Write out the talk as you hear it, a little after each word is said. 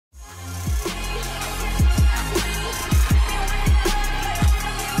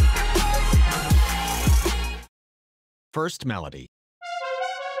First melody.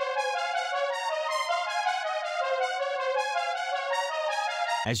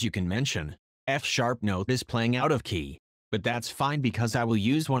 As you can mention, F-sharp note is playing out of key, but that's fine because I will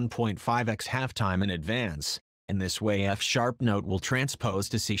use 1.5x halftime in advance, and this way F-sharp note will transpose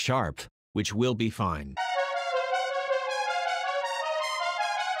to C-sharp, which will be fine.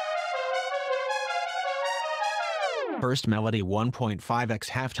 First melody 1.5x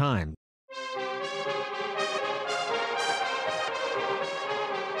halftime.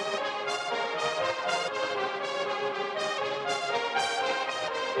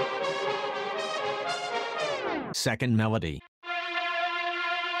 Second melody.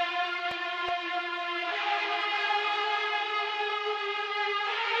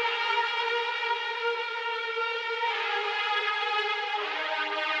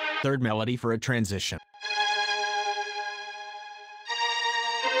 Third melody for a transition.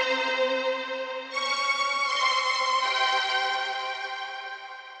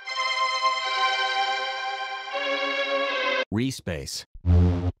 Respace.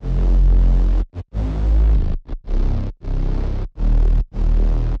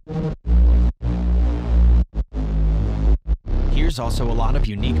 Here's also a lot of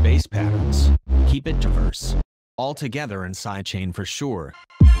unique bass patterns. Keep it diverse. All together in sidechain for sure.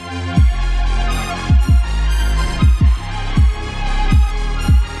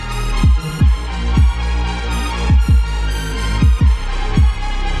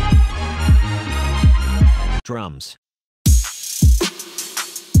 Drums.